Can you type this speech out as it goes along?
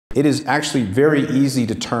It is actually very easy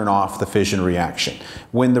to turn off the fission reaction.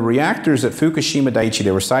 When the reactors at Fukushima Decay,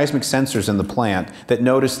 there were seismic sensors in the plant that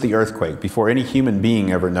noticed the earthquake before any human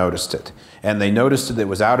being ever noticed it. And they noticed that it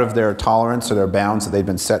was out of their tolerance or their bounds that they'd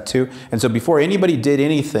been set to. And so before anybody did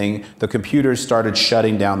anything, the computers started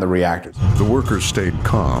shutting down the reactors. The workers stayed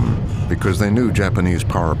calm because they knew Japanese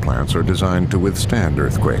power plants are designed to withstand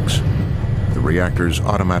earthquakes. The reactors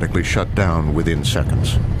automatically shut down within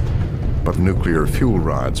seconds. But nuclear fuel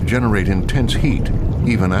rods generate intense heat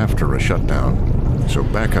even after a shutdown. So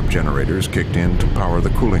backup generators kicked in to power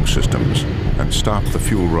the cooling systems and stop the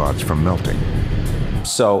fuel rods from melting.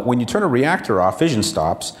 So when you turn a reactor off, fission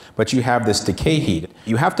stops, but you have this decay heat.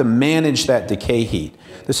 You have to manage that decay heat.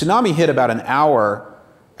 The tsunami hit about an hour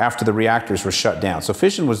after the reactors were shut down. So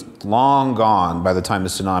fission was long gone by the time the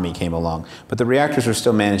tsunami came along, but the reactors were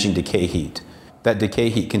still managing decay heat. That decay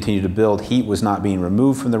heat continued to build. Heat was not being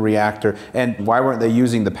removed from the reactor. And why weren't they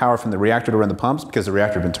using the power from the reactor to run the pumps? Because the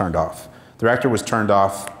reactor had been turned off. The reactor was turned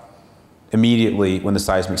off immediately when the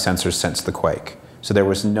seismic sensors sensed the quake. So there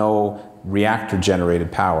was no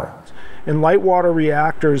reactor-generated power. In light water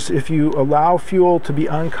reactors, if you allow fuel to be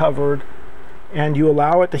uncovered and you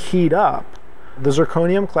allow it to heat up, the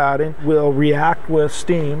zirconium cladding will react with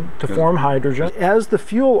steam to form hydrogen. As the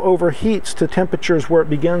fuel overheats to temperatures where it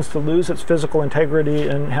begins to lose its physical integrity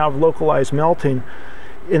and have localized melting,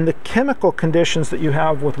 in the chemical conditions that you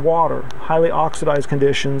have with water, highly oxidized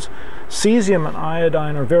conditions, cesium and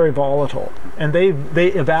iodine are very volatile, and they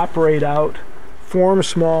evaporate out, form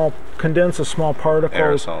small, condense as small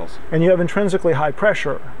particles, aerosols, and you have intrinsically high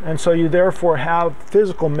pressure, and so you therefore have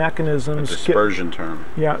physical mechanisms, a dispersion term,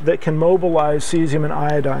 that can mobilize cesium and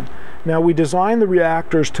iodine. Now we designed the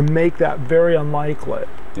reactors to make that very unlikely.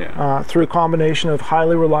 Through a combination of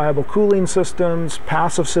highly reliable cooling systems.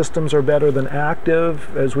 Passive systems are better than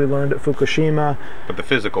active, as we learned at Fukushima. But the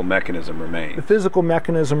physical mechanism remains. The physical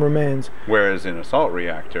mechanism remains. Whereas in a salt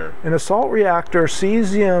reactor,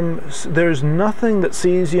 cesium, there's nothing that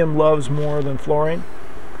cesium loves more than fluorine,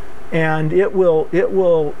 and it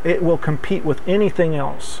will compete with anything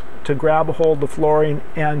else to grab a hold of fluorine,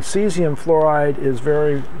 and cesium fluoride is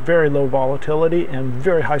very, very low volatility and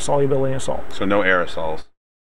very high solubility in salt. So no aerosols.